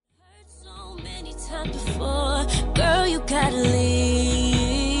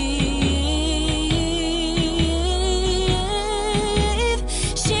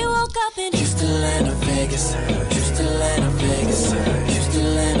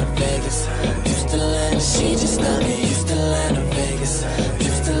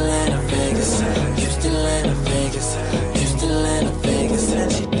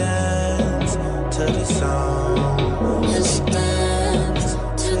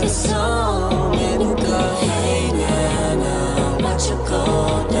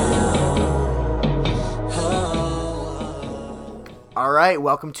right,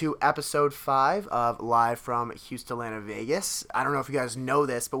 welcome to episode 5 of Live from Houston, Atlanta, Vegas. I don't know if you guys know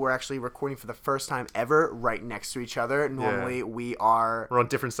this, but we're actually recording for the first time ever right next to each other. Normally, we're on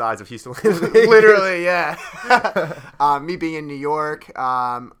different sides of Houston. Literally, yeah. Me being in New York,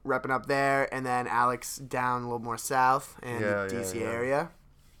 repping up there, and then Alex down a little more south in the DC area.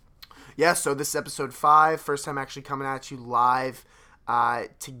 Yeah, so this is episode 5, first time actually coming at you live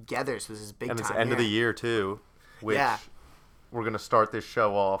together, so this is big time. And it's the end of the year, too, which... Yeah. We're going to start this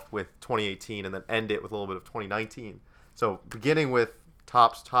show off with 2018 and then end it with a little bit of 2019. So beginning with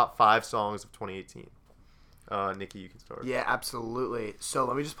top 5 songs of 2018. Nikki, you can start. Yeah, absolutely. So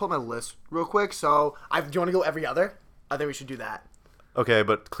let me just pull my list real quick. So do you want to go every other? I think we should do that. Okay,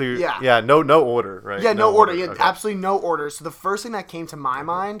 but clear. Yeah, no order, right? Yeah, no order. Yeah, okay. Absolutely no order. So the first thing that came to my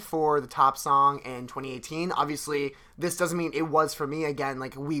mind for the top song in 2018, obviously, this doesn't mean it was for me. Again,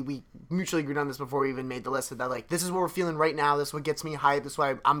 like we mutually agreed on this before we even made the list. That like this is what we're feeling right now. This is what gets me hyped. This is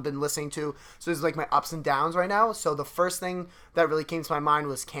what I've been listening to. So this is like my ups and downs right now. So the first thing that really came to my mind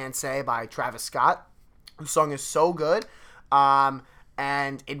was "Can't Say" by Travis Scott. The song is so good.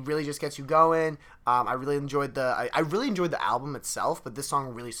 And it really just gets you going. I really enjoyed the album itself, but this song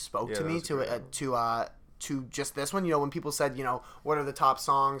really spoke to me to just this one. You know, when people said, you know, what are the top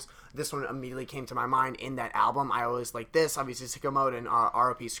songs, this one immediately came to my mind in that album. I always like this, obviously Sicko Mode and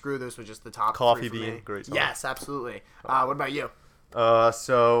R.O.P. Screw. Those were just the top. Coffee Bean, great song. Yes, absolutely. What about you?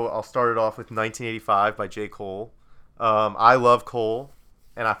 So I'll start it off with 1985 by J. Cole. I love Cole,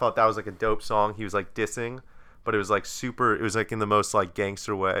 and I thought that was like a dope song. He was like dissing. But it was like super. It was like in the most like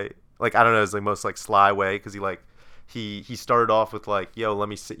gangster way. Like I don't know, it was like most like sly way because he started off with like, yo, let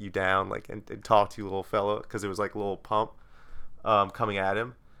me sit you down like and talk to you, little fella, because it was like Lil Pump coming at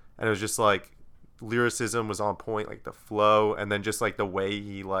him, and it was just like lyricism was on point, like the flow, and then just like the way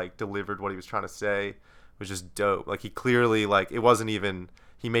he like delivered what he was trying to say was just dope. Like he clearly like it wasn't even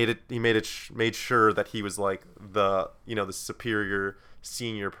he made sure that he was like the the superior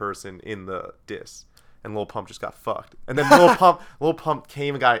senior person in the diss. And Lil Pump just got fucked. And then Lil Pump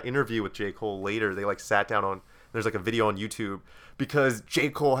came and got an interview with J. Cole later. They like sat down on, there's like a video on YouTube because J.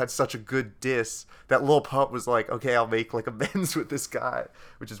 Cole had such a good diss that Lil Pump was like, okay, I'll make like amends with this guy,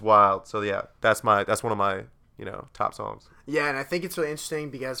 which is wild. So yeah, that's one of my, top songs. Yeah, and I think it's really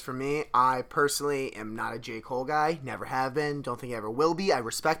interesting because for me, I personally am not a J. Cole guy. Never have been. Don't think I ever will be. I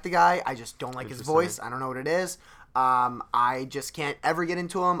respect the guy. I just don't like his voice. I don't know what it is. I just can't ever get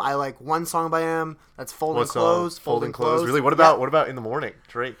into him. I like one song by him. That's Folding Clothes. Folding Clothes. Really? What about In the Morning,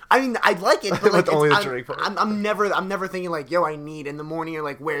 Drake? I mean, I like it, but like only the Drake part. I'm never thinking like, yo, I need In the Morning or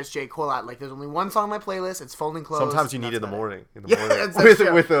like, where's J. Cole at? Like, there's only one song on my playlist. It's Folding Clothes. Sometimes you need In the Morning. That's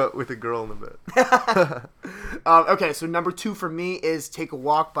with a girl in the bed. Okay, so number 2 for me is Take a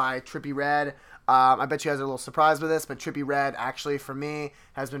Walk by Trippie Redd. I bet you guys are a little surprised with this, but Trippie Redd actually for me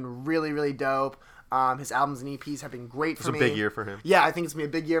has been really, really dope. His albums and EPs have been great for me. It's a big year for him. Yeah, I think it's going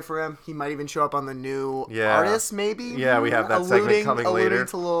to be a big year for him. He might even show up on the new artist, maybe. Yeah, we have that segment coming later. Alluding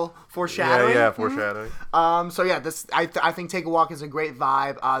to a little foreshadowing. Yeah, foreshadowing. So yeah, I think Take a Walk is a great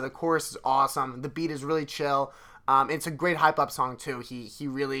vibe. The chorus is awesome. The beat is really chill. It's a great hype-up song, too. He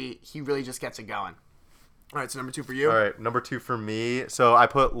really just gets it going. All right, so number 2 for you. All right, number 2 for me. So I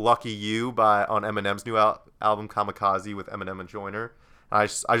put Lucky You on Eminem's new album, Kamikaze, with Eminem and Joyner. I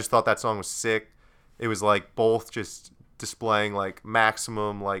just thought that song was sick. It was like both just displaying like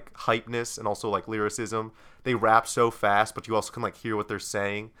maximum like hypeness and also like lyricism. They rap so fast, but you also can like hear what they're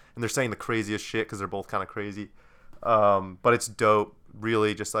saying, and they're saying the craziest shit because they're both kind of crazy. But it's dope.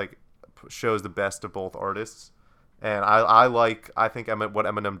 Really, just like shows the best of both artists. And I think what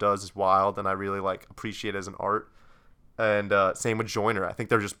Eminem does is wild, and I really like appreciate it as an art. And same with Joyner. I think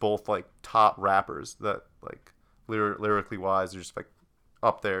they're just both like top rappers that like lyrically wise, they're just like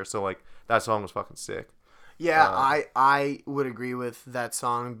up there. So like that song was fucking sick. Yeah, I would agree with that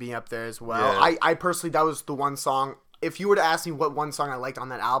song being up there as well. Yeah. I personally, that was the one song. If you were to ask me what one song I liked on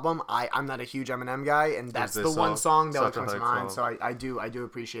that album, I'm not a huge Eminem guy, and that's the one song that would come to mind. So I do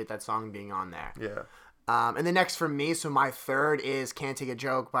appreciate that song being on there. Yeah. And the next for me, so my third is Can't Take a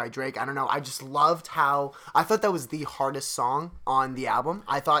Joke by Drake. I don't know. I just loved how I thought that was the hardest song on the album.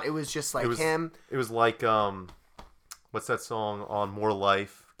 I thought it was just like him. It was like what's that song on More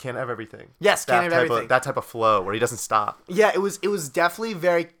Life? Can't Have Everything. Yes, Can't Have Everything. That type of flow where he doesn't stop. Yeah, it was definitely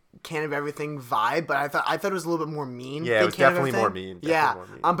very Can of Everything vibe, but I thought it was a little bit more mean. Yeah, than it was Can of definitely more Everything. mean. Yeah,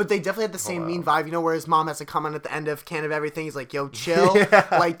 Definitely more mean. but they definitely had the same mean vibe. You know, where his mom has to come on at the end of Can of Everything. He's like, "Yo, chill.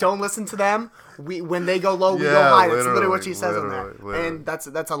 Like, don't listen to them. When they go low, we go high." That's literally what she says in there, and that's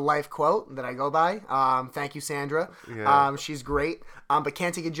a life quote that I go by. Thank you, Sandra. Yeah. She's great. But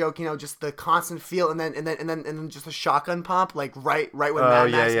Can't Take a Joke. You know, just the constant feel, and then just a shotgun pump, like right when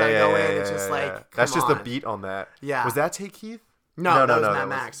Mad Max about to go in. It's just like that's just come the on. beat on that. Yeah. Was that Take Keith? No, that was Mad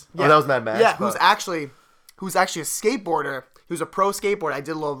Max. Oh, that was Mad Max. Yeah, who's actually a skateboarder. Who's a pro skateboarder. I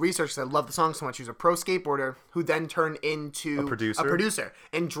did a little research because I love the song so much. He was a pro skateboarder who then turned into a producer.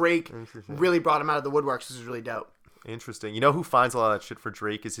 And Drake really brought him out of the woodworks. This is really dope. Interesting. You know who finds a lot of that shit for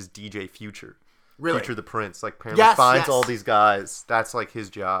Drake is his DJ Future. Really? Future the Prince. Like, apparently finds all these guys. That's like his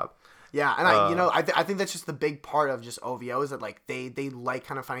job. Yeah, and I think that's just the big part of just OVO is that like they like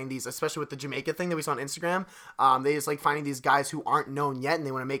kind of finding these, especially with the Jamaica thing that we saw on Instagram. They just like finding these guys who aren't known yet, and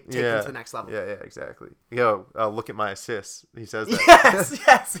they want to take them to the next level. Yeah, exactly. Yo, look at my assists. He says that.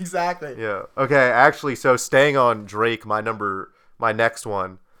 Yes, exactly. Yeah. Okay. Actually, so staying on Drake, my next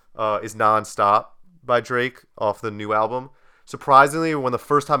one is "Nonstop" by Drake off the new album. Surprisingly, when the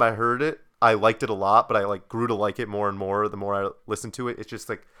first time I heard it, I liked it a lot, but I like grew to like it more and more the more I listened to it. It's just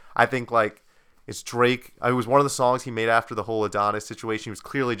like I think like it's Drake. It was one of the songs he made after the whole Adonis situation. He was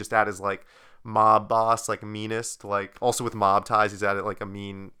clearly just at his like mob boss, like meanest, like also with mob ties. He's at it like a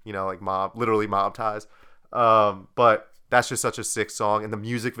mean, you know, like literally mob ties. But that's just such a sick song, and the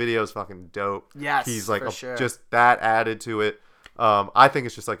music video is fucking dope. Yes, he's like for sure. Just that added to it. I think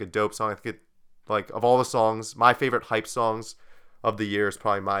it's just like a dope song. I think it like of all the songs, my favorite hype songs of the year is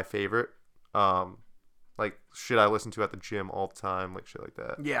probably my favorite. Like shit I listen to at the gym all the time, like shit like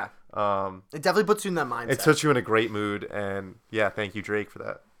that. Yeah. It definitely puts you in that mindset. It puts you in a great mood, and yeah, thank you, Drake, for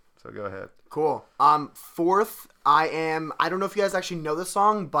that. So go ahead. Cool. Fourth, I don't know if you guys actually know this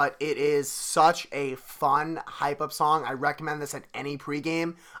song, but it is such a fun hype up song. I recommend this at any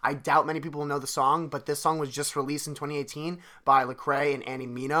pregame. I doubt many people know the song, but this song was just released in 2018 by Lecrae and Annie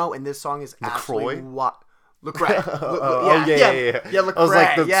Mino, and this song is absolutely what. Lecrae. Yeah, Lecrae. I was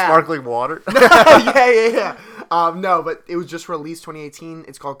like the sparkling water. yeah. No, but it was just released 2018.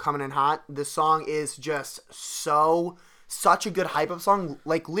 It's called Coming in Hot. This song is just such a good hype up song.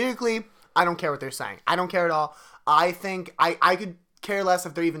 Like lyrically, I don't care what they're saying. I don't care at all. I think I could care less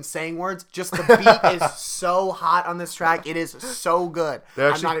if they're even saying words. Just the beat is so hot on this track. It is so good.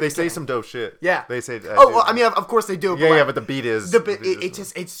 They say some dope shit. Yeah. They say. I mean, of course they do. Yeah, but the beat is.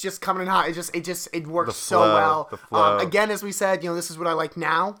 It's just coming in hot. It works so well. The flow. Again, as we said, this is what I like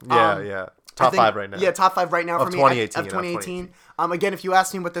now. Yeah. Top 5 right now. Yeah, top 5 right now for of me. 2018, of 2018. Again, if you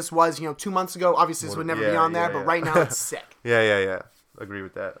asked me what this was, 2 months ago, obviously this would never be on there, but right now it's sick. Yeah. Agree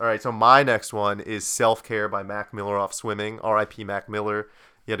with that. All right, so my next one is Self Care by Mac Miller off Swimming. R.I.P. Mac Miller.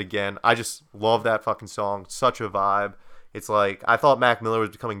 Yet again, I just love that fucking song. Such a vibe. It's like I thought Mac Miller was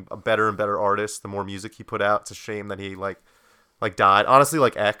becoming a better and better artist the more music he put out. It's a shame that he like died. Honestly,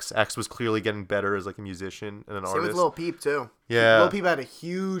 like X was clearly getting better as like a musician and an artist. Same with Lil Peep too. Yeah, Lil Peep had a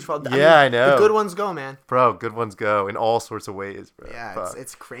huge. I know. The good ones go, man. Bro, good ones go in all sorts of ways, bro. Yeah,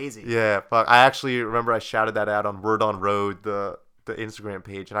 it's crazy. Yeah, fuck. I actually remember I shouted that out on Word on Road, the Instagram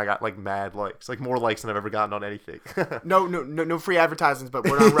page, and I got like mad likes, like more likes than I've ever gotten on anything. no free advertisements, but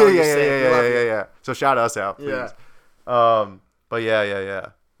Word on Road. Yeah. So shout us out, please. Yeah. But yeah.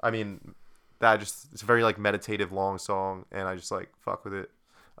 I mean, it's a very like meditative long song, and I just like fuck with it.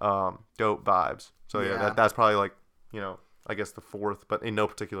 Dope vibes. So yeah, that's probably like I guess the fourth, but in no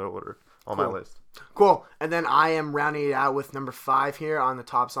particular order on my list. Cool. And then I am rounding it out with number 5 here on the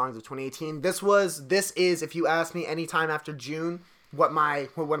top songs of 2018. This is if you ask me anytime after June what my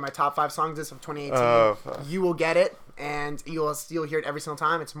top 5 songs is of 2018, you will get it, and you'll hear it every single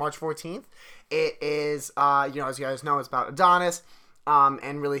time. It's March 14th. It is as you guys know, it's about Adonis.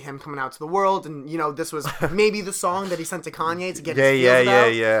 And really him coming out to the world, and this was maybe the song that he sent to Kanye to get his feels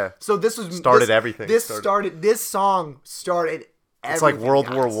out. Yeah. So this was everything. This song started. It's like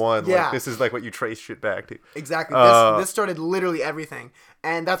World War I. Yeah. Like, this is like what you trace shit back to. Exactly. This started literally everything.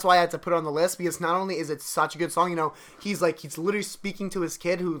 And that's why I had to put it on the list, because not only is it such a good song, he's literally speaking to his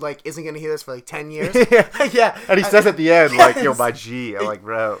kid who like isn't going to hear this for like 10 years. Yeah. And he says at the end, like, yo, my G. I'm like,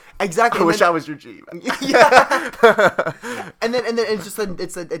 bro. Exactly. I wish I was your G. Yeah. and then it's just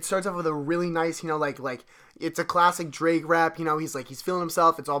it starts off with a really nice, like it's a classic Drake rap, he's feeling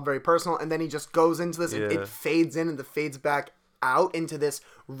himself, it's all very personal, and then he just goes into this, it fades in and the fades back out into this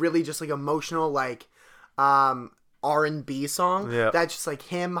really just like emotional like R&B song that's just like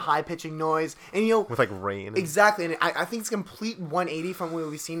him high pitching noise, and with like rain exactly, and I think it's a complete 180 from what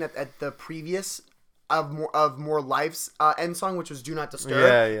we've seen at the previous of More Life's end song, which was "Do Not Disturb,"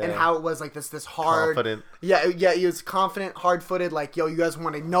 Yeah. and how it was like this hard, Confident. Yeah, he was confident, hard footed. Like, yo, you guys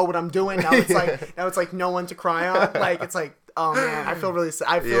want to know what I'm doing? Now it's like no one to cry on. Like, it's like, oh man, I feel really sad.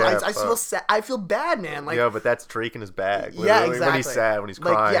 I feel sad. I feel bad, man. Like, yeah, but that's Drake in his bag. Yeah, literally. exactly. When he's sad, when he's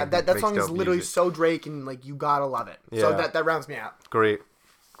like, crying. yeah, that makes song is dope literally music. so Drake, and like you gotta love it. So Yeah. that rounds me out.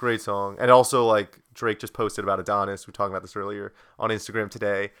 Great song. And also, like, Drake just posted about Adonis. We were talking about this earlier on Instagram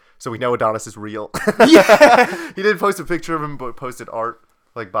today. So we know Adonis is real. Yeah. He didn't post a picture of him, but posted art,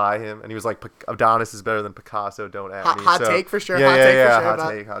 like, by him. And he was like, Adonis is better than Picasso, don't at me. Hot take for sure. Yeah, Hot take for sure, hot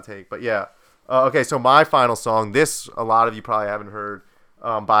but- hot take. But yeah. Okay, so my final song, this a lot of you probably haven't heard,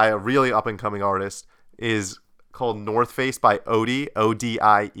 by a really up-and-coming artist, is called North Face by Odie,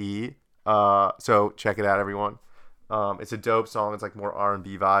 O-D-I-E. So check it out, everyone. It's a dope song. It's like more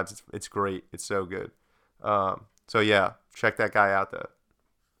R&B vibes. It's great. It's so good. So yeah, check that guy out though.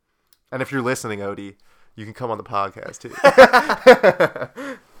 And if you're listening, Odie, you can come on the podcast too.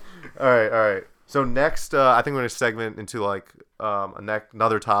 All right. So next, I think we're gonna segment into like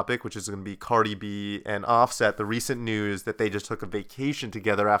another topic, which is gonna be Cardi B and Offset. The recent news that they just took a vacation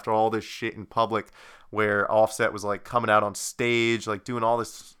together after all this shit in public, where Offset was like coming out on stage, like doing all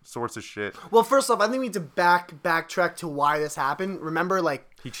this sorts of shit. Well, first off, I think we need to backtrack to why this happened. Remember,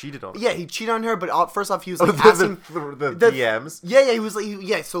 like, He cheated on her. yeah, he cheated on her, but first off, he was like the asking DMs. Yeah, he was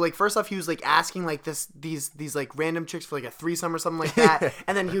like, so like first off, he was like asking like these like random chicks for like a threesome or something like that,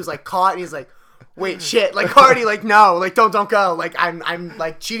 and then he was like caught, and he's like, wait, shit, like Cardi, like no, like don't go, like I'm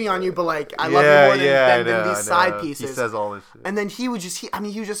like cheating on you, but like I love you more than these side pieces. He says all this shit. And then he was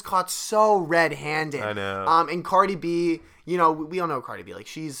just caught so red-handed. I know. And Cardi B, you know, we all know Cardi B. Like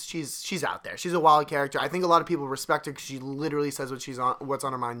she's out there. She's a wild character. I think a lot of people respect her because she literally says what's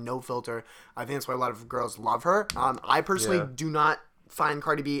on her mind, no filter. I think that's why a lot of girls love her. I personally do not find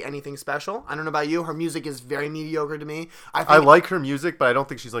Cardi B anything special. I don't know about you. Her music is very mediocre to me. I like her music, but I don't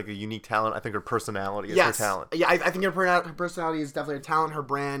think she's like a unique talent. I think her personality is her talent. Yeah, I think her personality is definitely her talent, her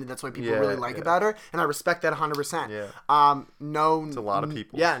brand. That's what people really like about her, and I respect that 100%. Yeah. No, it's a lot of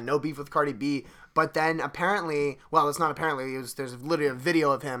people. Yeah, no beef with Cardi B. But then apparently, well, it's not apparently. There's literally a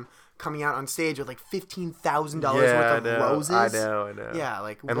video of him coming out on stage with like $15,000 worth of roses. I know. Yeah,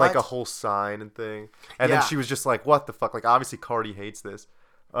 like and what? like a whole sign and thing. And Yeah. then she was just like, "What the fuck?" Like obviously Cardi hates this.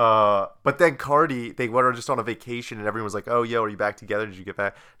 But then Cardi, they were just on a vacation, and everyone was like, "Oh, yo, are you back together? Did you get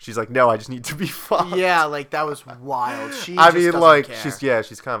back?" She's like, "No, I just need to be fucked." Yeah, like that was wild. She I just mean, doesn't like care.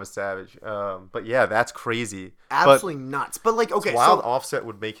 she's kind of a savage. But yeah, that's crazy. Absolutely nuts. But like, okay, It's wild. so Offset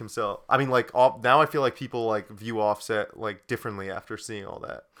would make himself. I mean, like now I feel like people like view Offset like differently after seeing all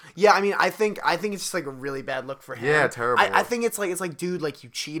that. yeah, I mean, I think it's just like a really bad look for him. Yeah, terrible. I think it's like, dude, like you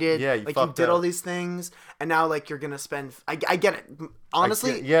cheated. Yeah, you like you fucked did all up. these things, and now like you're gonna spend. I get it.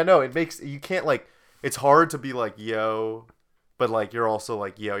 Honestly, Yeah, no, it makes you can't like. It's hard to be like yo, but like you're also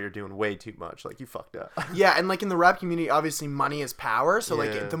like yo, you're doing way too much. Like you fucked up. yeah, and like in the rap community, obviously money is power. So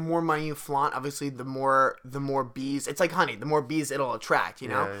Yeah. like the more money you flaunt, obviously the more bees. It's like honey. The more bees it'll attract. You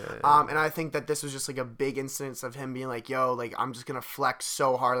know. Yeah. And I think that this was just like a big instance of him being like, yo, like I'm just gonna flex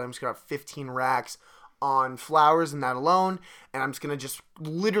so hard. I'm just gonna have 15 racks on flowers and that alone, and I'm just gonna just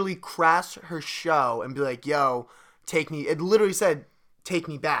literally crash her show and be like, yo, take me. It literally said, take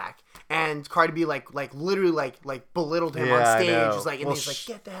me back. And Cardi B like literally like belittled him on stage. Just like, and he's like,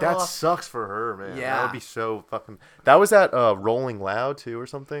 get the hell that off. sucks for her, man. Yeah. That would be so fucking. That was at Rolling Loud too, or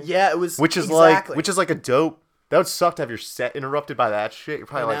something. Yeah, it was. Which is exactly. like a dope. That would suck to have your set interrupted by that shit. You're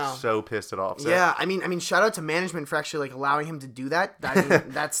probably I know. like so pissed at Offset. Yeah, I mean, shout out to management for actually like allowing him to do that. I mean,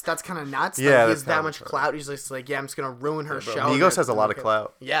 that's kind of nuts. Yeah, that he that's has that kinda much nuts. clout. He's just like, yeah, I'm just gonna ruin her show. Migos has a lot of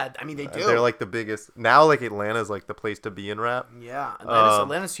clout. Yeah, I mean they do. They're like the biggest now. Like Atlanta's like the place to be in rap. Yeah,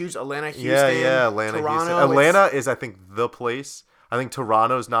 Atlanta's huge. Atlanta, Houston, Yeah, Atlanta, Toronto. Houston. Atlanta is, I think, the place. I think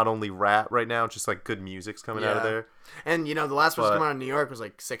Toronto's not only rap right now, it's just like good music's coming out of Yeah. there. And you know, the last one But- coming out in New York was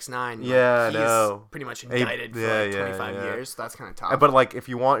like 6ix9ine. Yeah, I he's know. pretty much indicted for yeah, like yeah, 25 yeah. years. So that's kind of tough. But like, if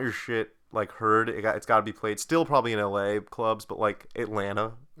you want your shit like heard, it's got to be played. Still probably in LA clubs, but like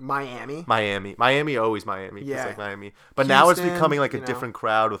Atlanta, Miami. Miami, always Miami. Yeah. It's like Miami. But now it's Houston, becoming like a you know. different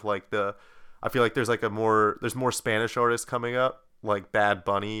crowd with like the. I feel like there's more Spanish artists coming up, like Bad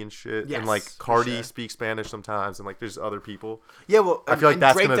Bunny and shit, Yes, and like for Cardi sure. speaks Spanish sometimes, and like there's other people. Yeah, well, I feel like and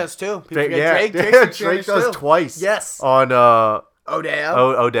that's Drake gonna does too. People Drake, forget yeah, Drake. yeah, Drake, Drake does too. twice. Yes. On Odeo.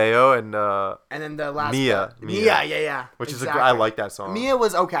 Odeo and And then the last Mia. yeah. which is exactly. I like that song. Mia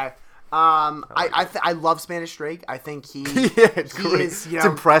was okay. I love Spanish Drake. I think he it's he great. is, you It's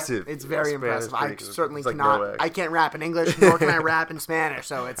know, impressive. It's very Spanish impressive. I Drake is- certainly it's like cannot. no way. I can't rap in English, nor can I rap in Spanish.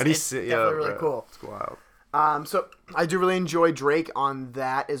 So it's, And it's definitely really cool. It's wild. So I do really enjoy Drake on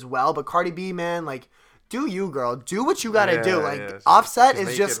that as well. But Cardi B, man, like do you, girl. Do what you gotta do. Like yeah. Offset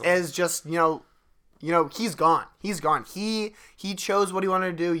She's is just he's gone. He's gone. He chose what he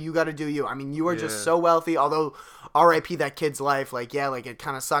wanted to do. You got to do you. I mean, you are just so wealthy. Although, R.I.P. that kid's life. Like, yeah, like it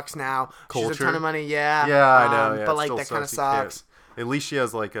kind of sucks now. She's a ton of money. Yeah. Yeah, I know. Yeah, but like that kind of sucks. At least she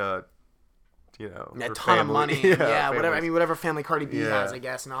has like a ton of money. Yeah, whatever. I mean, whatever family Cardi B Yeah. has, I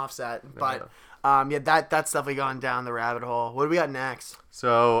guess, an Offset. But that's definitely gone down the rabbit hole. What do we got next?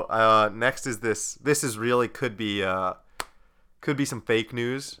 So next is this. This is really could be some fake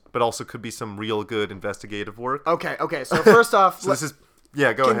news, but also could be some real good investigative work. Okay. So first off, This is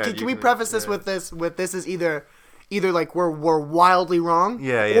go ahead. Can we preface this with this is either like we're wildly wrong,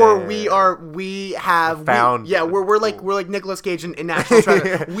 or we have found we're like Nicolas Cage in National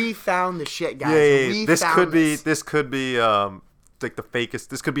Treasure. We found the shit, guys. This could be like the fakest.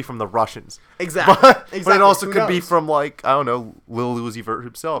 This could be from the Russians. Exactly. But it also Who could be knows? from like I don't know Lil Uzi Vert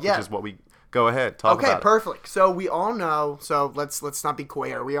himself, which is what we go ahead talk about. Okay, perfect. So we all know. So let's not be coy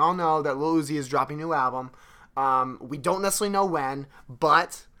here. We all know that Lil Uzi is dropping a new album. We don't necessarily know when,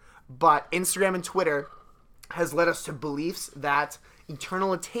 but Instagram and Twitter has led us to beliefs that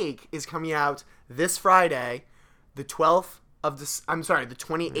Eternal Take is coming out this Friday, the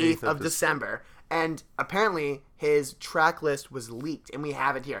 28th of December. And apparently his track list was leaked, and we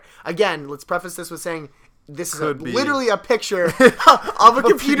have it here. Again, let's preface this with saying this is literally a picture of a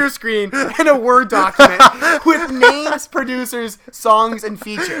computer screen and a Word document with names, producers, songs, and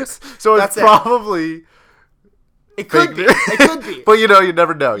features. So it's probably... It could be. It could be. But you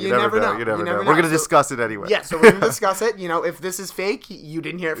never know. You never know. We're going to discuss it anyway. Yeah, so we're going to discuss it. If this is fake, you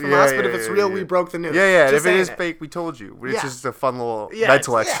didn't hear it from us. But if it's real, we broke the news. Yeah. If it is fake, we told you. It's just a fun little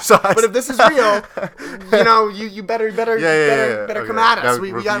mental exercise. But if this is real, you better come at us.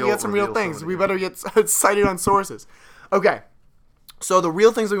 We got some real things. We better get cited on sources. Okay. So the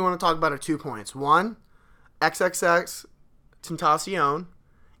real things that we want to talk about are 2 points. One, XXX Tentacion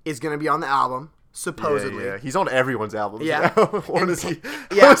is going to be on the album. Supposedly, yeah. He's on everyone's albums. Yeah, now. What does he?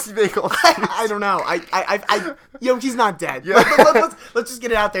 How does he make all? I don't know. He's not dead. Yeah. Let's just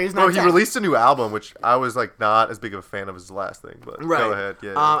get it out there. He's not dead. He released a new album, which I was like not as big of a fan of as the last thing. But go ahead.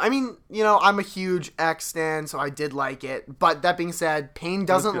 Yeah. I mean, I'm a huge X stan, so I did like it. But that being said, Pain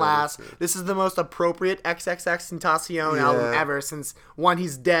Doesn't Last. This is the most appropriate XXX Tentacion album ever since one,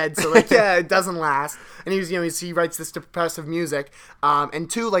 he's dead, so it doesn't last. And he writes this depressive music.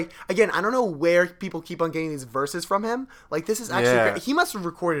 And two, again, I don't know where people keep on getting these verses from him. This is actually great. He must have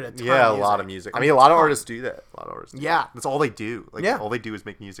recorded a ton of music. A lot of music. I mean, a lot of artists do that. Yeah. That's all they do. All they do is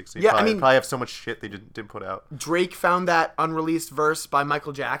make music. So probably have so much shit they didn't put out. Drake found that unreleased verse by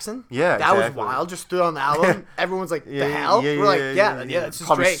Michael Jackson. Yeah, that was wild. Just threw it on the album. Everyone's like, the hell? We're like, it's just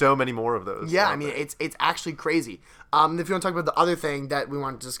probably Drake. So many more of those. Yeah, I mean, it's actually crazy. If you want to talk about the other thing that we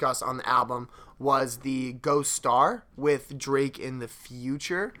wanted to discuss on the album was the Ghost Star with Drake in the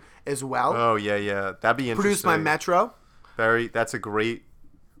Future as well. Oh, yeah. That'd be interesting. Produced by Metro. That's a great,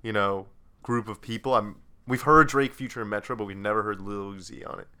 group of people. We've heard Drake, Future, and Metro, but we've never heard Lil Uzi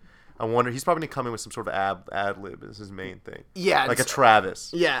on it. I wonder, he's probably going to come in with some sort of ad lib as his main thing. Yeah. Like a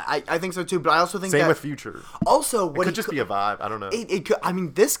Travis. Yeah, I think so too, but I also think Same with Future. Also, what it could just be a vibe. I don't know. It could, I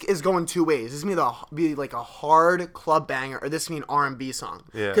mean, this is going two ways. This is going to be like a hard club banger, or this is going to be an R&B song.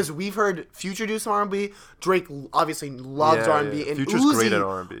 Yeah. Because we've heard Future do some R&B. Drake obviously loves R&B. Yeah. And Future's great at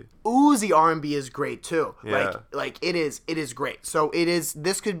R&B. Uzi R&B is great too. Yeah. Like it is great. So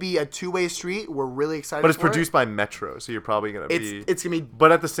this could be a two-way street. We're really excited. But it's produced by Metro, so you're probably gonna be. It's gonna be.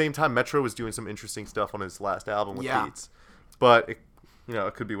 But at the same time, Metro was doing some interesting stuff on his last album with beats. But it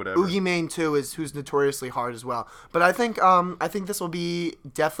could be whatever. Oogie Mane too who's notoriously hard as well. But I think this will be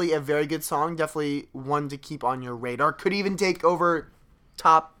definitely a very good song. Definitely one to keep on your radar. Could even take over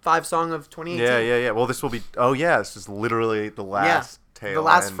top 5 song of 2018. Yeah. Well, this will be. Oh yeah, this is literally the last. The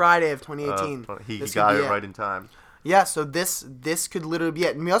last Friday of 2018. He got it right in time. Yeah, so this could literally be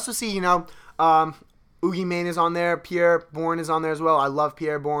it. And we also see, Oogie Mane is on there. Pierre Bourne is on there as well. I love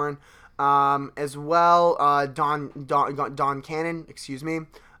Pierre Bourne. As well, Don Cannon, excuse me.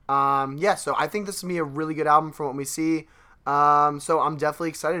 So I think this will be a really good album from what we see. So I'm definitely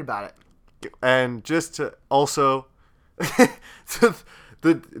excited about it. And just to also,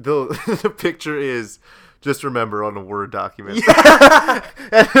 the picture is... Just remember on a Word document. Yeah.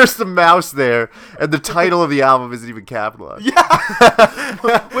 And there's the mouse there, and the title of the album isn't even capitalized.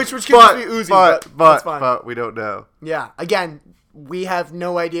 Yeah. which could just be Uzi, but that's fine. But we don't know. Yeah. Again, we have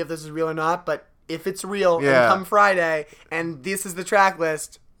no idea if this is real or not, but if it's real, and come Friday, and this is the track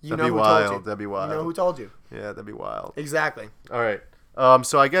list, you know who told you. That'd be wild. You know who told you. Yeah, that'd be wild. Exactly. All right.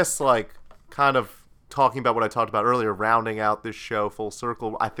 So I guess, kind of talking about what I talked about earlier, rounding out this show full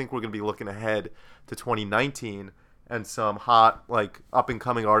circle, I think we're going to be looking ahead to 2019 and some hot, like,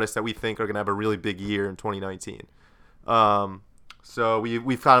 up-and-coming artists that we think are going to have a really big year in 2019. So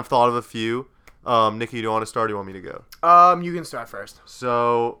we've kind of thought of a few. Nikki, do you want to start or do you want me to go? You can start first.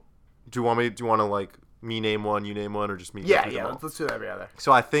 So, do you want to, like, me name one, you name one, or just me? Yeah, let's do that every other.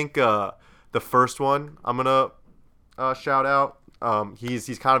 So I think the first one I'm going to shout out,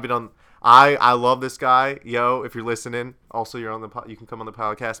 he's kind of been on... I love this guy, yo. If you're listening, also you can come on the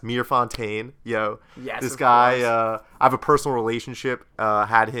podcast. Mir Fontaine, yo. Yes, this guy. I have a personal relationship.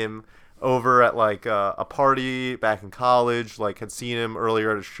 Had him over at like a party back in college. Like had seen him earlier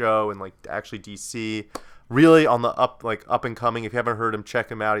at a show in like actually DC. Really on the up and coming. If you haven't heard him,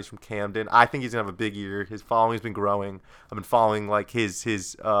 check him out. He's from Camden. I think he's gonna have a big year. His following's been growing. I've been following like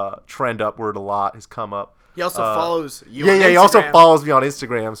his trend upward a lot. His come up. He also follows you. Yeah, he also follows me on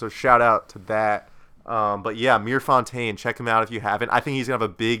Instagram, so shout out to that. But yeah, Mir Fontaine, check him out if you haven't. I think he's gonna have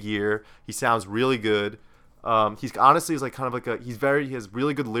a big year. He sounds really good. He's honestly is like kind of like he has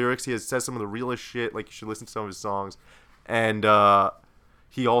really good lyrics. He says some of the realest shit. Like you should listen to some of his songs, and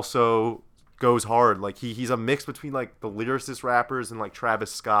he also goes hard. Like he's a mix between like the lyricist rappers and like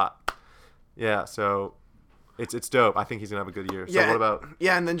Travis Scott. Yeah, so. It's dope. I think he's gonna have a good year. So yeah, what about?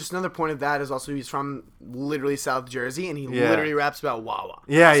 Yeah, and then just another point of that is also he's from literally South Jersey, and he literally raps about Wawa.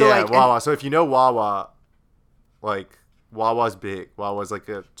 Yeah, so like, Wawa. So if you know Wawa, like Wawa's big. Wawa's like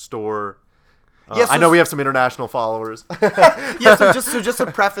a store. I know we have some international followers. Yeah, so just to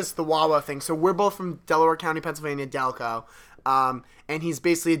preface the Wawa thing, so we're both from Delaware County, Pennsylvania, Delco, and he's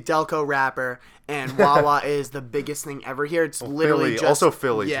basically a Delco rapper, and Wawa is the biggest thing ever here. It's literally Philly. just Also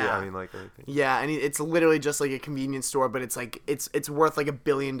Philly, yeah. Too. I mean, like everything. Yeah, and it's literally just like a convenience store, but it's like it's worth like $1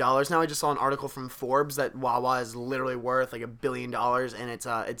 billion now. I just saw an article from Forbes that Wawa is literally worth like $1 billion, and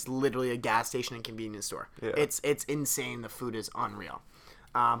it's literally a gas station and convenience store. Yeah. It's insane. The food is unreal.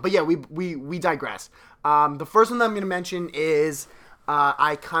 But yeah, we digress. The first one that I'm going to mention is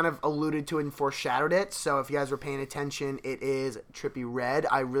I kind of alluded to it and foreshadowed it. So if you guys were paying attention, it is Trippie Redd.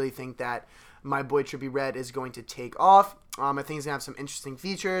 I really think that my boy Trippie Redd is going to take off. I think he's going to have some interesting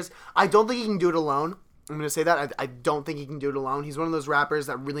features. I don't think he can do it alone. I'm going to say that. I don't think he can do it alone. He's one of those rappers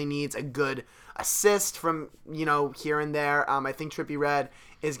that really needs a good assist from, here and there. I think Trippie Redd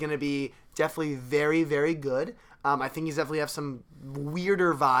is going to be definitely very, very good. I think he's definitely have some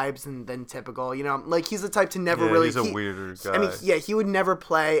weirder vibes than typical. Like he's the type to never really. He's a weirder guy. I mean, yeah, he would never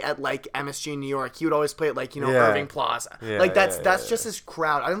play at like MSG in New York. He would always play at like Irving Plaza. That's just his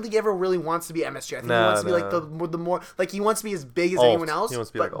crowd. I don't think he ever really wants to be MSG. I think he wants to be like the more like he wants to be as big as anyone else. He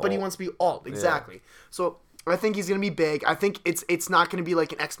wants to be but he wants to be alt exactly. Yeah. So I think he's gonna be big. I think it's not gonna be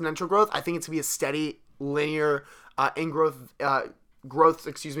like an exponential growth. I think it's gonna be a steady linear growth.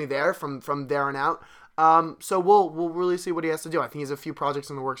 Excuse me, there from there on out. So we'll really see what he has to do. I think he has a few projects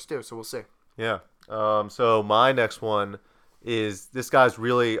in the works too, so we'll see. Yeah. So my next one is this guy's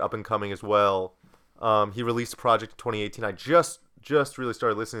really up and coming as well. He released a project in 2018. I just really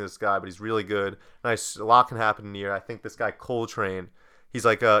started listening to this guy, but he's really good. A lot can happen in a year. I think this guy Coltrane, he's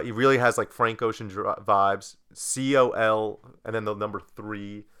like he really has like Frank Ocean vibes. COL and then the number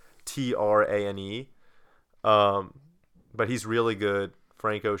 3 TRANE. But he's really good.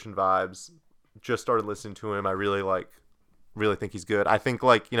 Frank Ocean vibes. Just started listening to him. I really think he's good. I think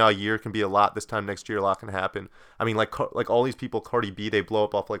a year can be a lot. This time next year a lot can happen. I mean like all these people, Cardi B, they blow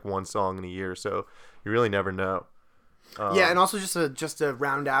up off like one song in a year, so you really never know. Yeah, and also just to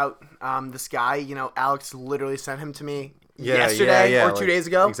round out this guy, Alex literally sent him to me yesterday or 2 days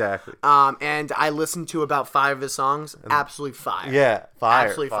ago. Exactly. And I listened to about 5 of his songs. Absolutely fire. Yeah, fire.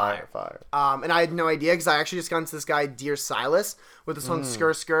 Absolutely fire. And I had no idea because I actually just got into this guy Dear Silas with the song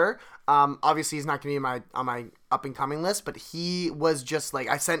Skr Skr. Obviously he's not going to be on my up and coming list, but he was just like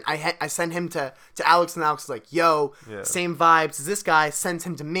I sent him to Alex, and Alex was like, "Yo, same vibes as this guy." Sends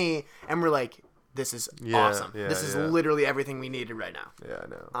him to me, and we're like, "This is awesome. This is literally everything we needed right now." Yeah, I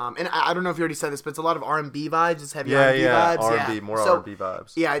know. And I don't know if you already said this, but it's a lot of R&B vibes. It's heavy R&B vibes. R&B, more R&B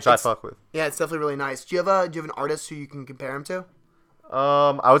vibes. Yeah, which I fuck with. Yeah, it's definitely really nice. Do you have an artist who you can compare him to?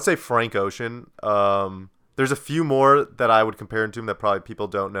 I would say Frank Ocean. There's a few more that I would compare him to that probably people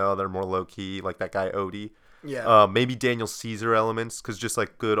don't know. They're more low key, like that guy Odie. Yeah. Maybe Daniel Caesar elements, because just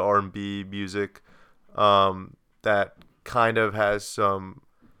like good R&B music, that kind of has some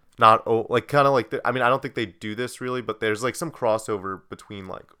I don't think they do this really, but there's like some crossover between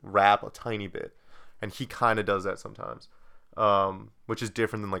like rap a tiny bit, and he kind of does that sometimes, which is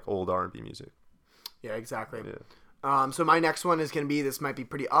different than like old R&B music. Yeah, exactly. Yeah. So my next one is going to be, this might be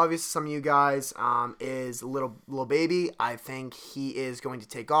pretty obvious to some of you guys, is Lil Baby. I think he is going to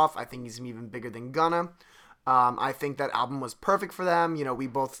take off. I think he's even bigger than Gunna. I think that album was perfect for them. You know, we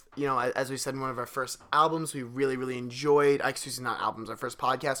both, you know, as we said in one of our first albums, we really, really enjoyed, excuse me, not albums, our first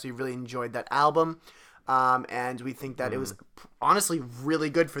podcast, we really enjoyed that album. And we think that it was honestly really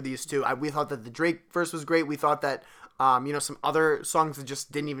good for these two. We thought that the Drake verse was great. We thought that, you know, some other songs that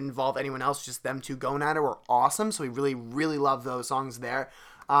just didn't even involve anyone else, just them two going at it, were awesome. So we really, really love those songs there.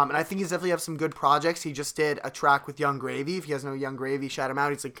 And I think he's definitely have some good projects. He just did a track with Young Gravy. If you guys know Young Gravy, shout him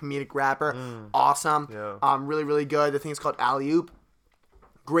out. He's a comedic rapper. Awesome. Yeah. Really, really good. The thing is called Alley Oop.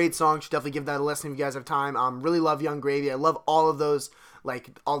 Great song. Should definitely give that a listen if you guys have time. Really love Young Gravy. I love all of those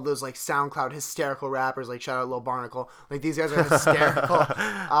SoundCloud hysterical rappers. Like, shout out Lil Barnacle. Like, these guys are hysterical.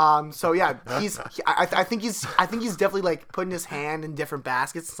 So yeah, I think he's definitely like putting his hand in different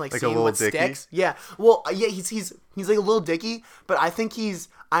baskets, like seeing what sticks. Yeah. Well, yeah, he's like a little Dicky, but I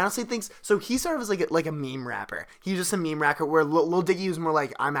honestly think so. He started as like a meme rapper. He was just a meme rapper, where Lil Dicky was more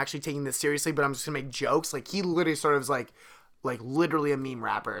like, I'm actually taking this seriously, but I'm just gonna make jokes. Like, he literally sort of was like literally a meme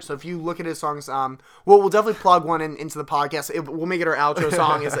rapper. So if you look at his songs, we'll definitely plug one into the podcast. We'll make it our outro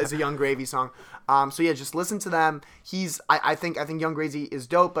song is a Young Gravy song. So yeah, just listen to them. I think Young Gravy is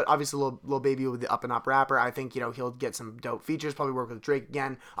dope, but obviously Lil Baby with the up and up rapper. I think, you know, he'll get some dope features. Probably work with Drake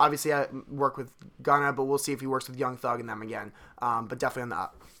again. Obviously, I work with Gunna, but we'll see if he works with Young Thug and them again. But definitely on the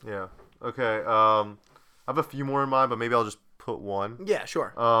up. Yeah. Okay. I have a few more in mind, but maybe I'll just put one. Yeah,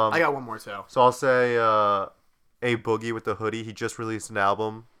 sure. I got one more too. So I'll say A Boogie with the Hoodie. He just released an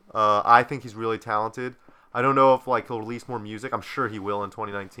album. I think he's really talented. I don't know if like he'll release more music. I'm sure he will in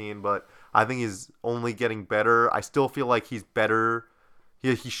 2019, but I think he's only getting better. I still feel like he's better.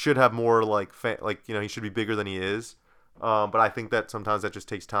 He should have more you know, he should be bigger than he is. But I think that sometimes that just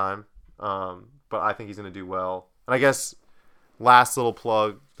takes time. But I think he's gonna do well. And I guess last little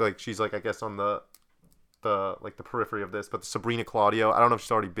plug, like, she's like, I guess on the periphery of this, but Sabrina Claudio. I don't know if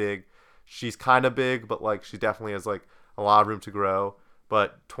she's already big. She's kind of big, but like she definitely has like a lot of room to grow.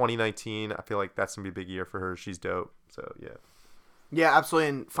 But 2019, I feel like that's gonna be a big year for her. She's dope. So yeah. Yeah, absolutely.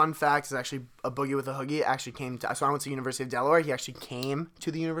 And fun fact is actually A Boogie with a Hoogie actually came to. So I went to the University of Delaware. He actually came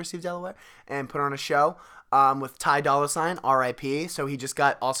to the University of Delaware and put on a show with Ty Dolla $ign, R.I.P. So he just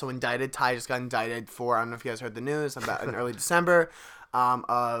got also indicted. Ty just got indicted for, I don't know if you guys heard the news, about in early December.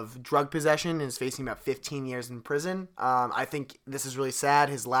 Of drug possession and is facing about 15 years in prison. I think this is really sad.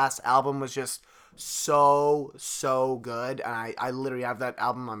 His last album was just so good, and I literally have that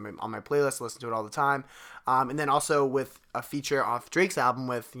album on my playlist. I listen to it all the time. And then also with a feature off Drake's album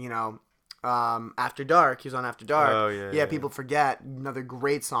with, you know, After Dark. He was on After Dark. Oh, yeah. People forget. Another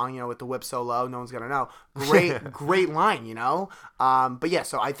great song, you know, with the whip so low, no one's gonna know. Great line, you know. But yeah,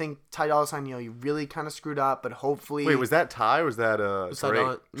 so I think Ty Dolla $ign, you know, you really kind of screwed up, but hopefully. Wait, was that Ty or was that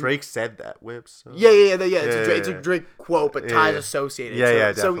Drake? Drake said that whips. So. Yeah. It's a Drake quote, but Ty's associated.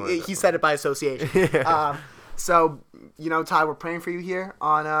 Yeah, so definitely. So he said it by association. Yeah. So, you know, Ty, we're praying for you here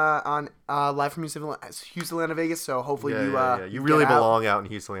on Live from Houston, Atlanta, Vegas. So hopefully you really belong out in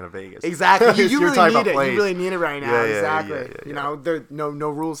Houston, Atlanta, Vegas. Exactly. You really need it. You really need it right now. Yeah, exactly. Yeah. You know, there no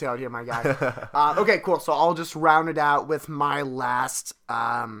rules out here, my guy. Okay, cool. So I'll just round it out with my last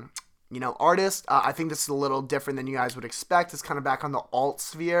artist. I think this is a little different than you guys would expect. It's kind of back on the alt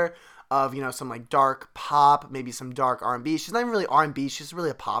sphere of, you know, some like dark pop, maybe some dark R&B. She's not even really R&B. She's really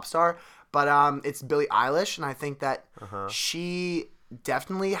a pop star. But it's Billie Eilish, and I think that she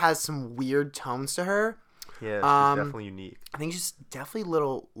definitely has some weird tones to her. Yeah, she's definitely unique. I think she's definitely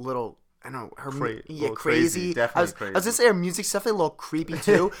little. I don't know, her crazy. Definitely crazy. I was gonna say her music's definitely a little creepy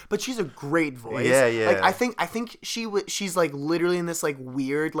too, but she's a great voice. Yeah. Like I think she's like literally in this like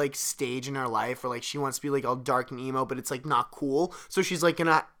weird like stage in her life where like she wants to be like all dark and emo, but it's like not cool. So she's like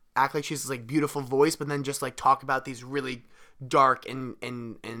gonna act like she's this like beautiful voice, but then just like talk about these really dark and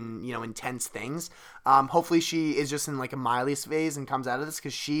you know, intense things. Hopefully she is just in like a Miley's phase and comes out of this,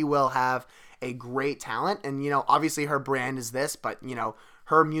 because she will have a great talent. And, you know, obviously her brand is this, but, you know,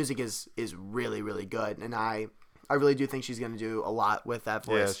 her music is really, really good. And I really do think she's going to do a lot with that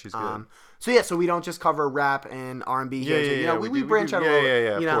voice. Yeah, she's good. So we don't just cover rap and R&B here. You know, we branch out a little.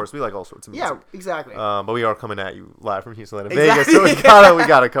 Yeah, of course. We like all sorts of music. Yeah, exactly. But we are coming at you live from Houston, Atlanta, Vegas, so we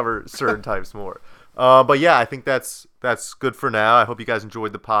gotta cover certain types more. But yeah, I think that's good for now. I hope you guys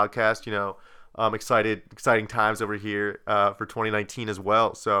enjoyed the podcast. You know, exciting times over here for 2019 as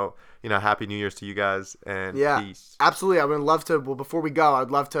well. So, you know, happy New Year's to you guys, and peace. Absolutely. I would love to. Well, before we go,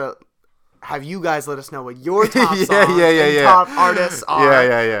 I'd love to have you guys let us know what your top songs and top artists are.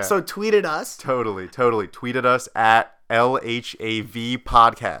 Yeah. So tweet at us. Totally. Tweet at us at LHAV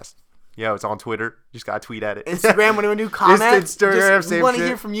Podcast. Yo, it's on Twitter. You just gotta tweet at it. Instagram, when we do comments, Instagram, we want to shit.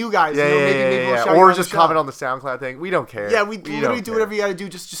 hear from you guys. Yeah, you know, maybe we'll shout you Or on just the show. comment on the SoundCloud thing. We don't care. Yeah, we literally do whatever you gotta do.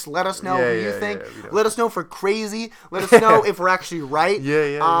 Just let us know what you think. we don't. Let us know if we're crazy. Let us know if we're actually right.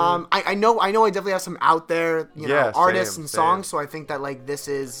 I know I definitely have some out there, artists and songs. So I think that like this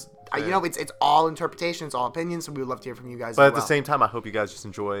is. It's all interpretation, it's all opinions, so we would love to hear from you guys. But as at the well. same time, I hope you guys just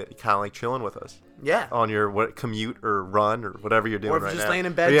enjoy it, kind of like chilling with us. Yeah. On your commute or run or whatever you're doing Or if right you're just now. laying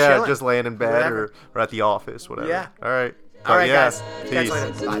in bed, yeah, chilling. just laying in bed Whatever. or at the office, whatever. Yeah. All right. All right, guys. Peace. Catch you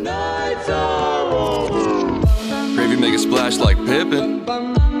later. Bye. Gravy make a splash like Pippin.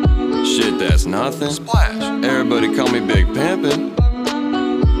 Shit, that's nothing. Splash. Everybody call me Big Pimpin'.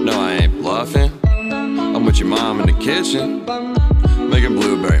 No, I ain't bluffing. I'm with your mom in the kitchen, making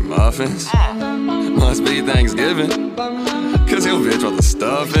blueberry muffins. Must be Thanksgiving, cause your bitch want the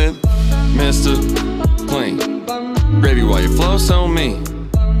stuffing. Mr. Clean. Gravy, why you flow so mean?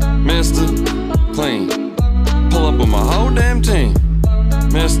 Mr. Clean. Pull up with my whole damn team.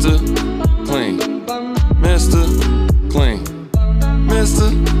 Mr. Clean. Mr. Clean.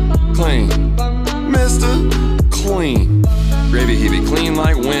 Mr. Clean. Mr. Clean. Gravy, he be clean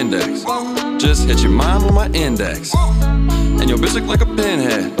like Windex. Just hit your mom with my index. And your bitch look like a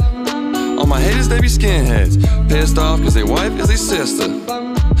pinhead. All my haters, they be skinheads. Pissed off cause they wife is they sister.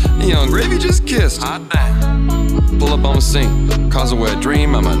 And young Gravy just kissed. Hot damn. Pull up on the scene. Cause a wet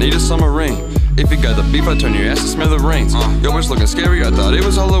dream, I might need a summer ring. If you got the beef, I turn your ass to smithereens. Yo, bitch looking scary, I thought it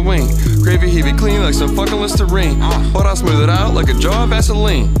was Halloween. Gravy, he be clean like some fucking Listerine. But I smooth it out like a jar of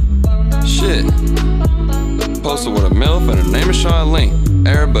Vaseline. Shit. Posted with a MILF and her name is Charlene.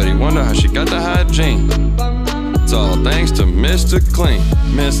 Everybody wonder how she got the hygiene. It's all thanks to Mr. Clean.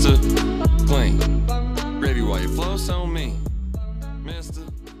 Mr. Clean. Gravy, why you flow so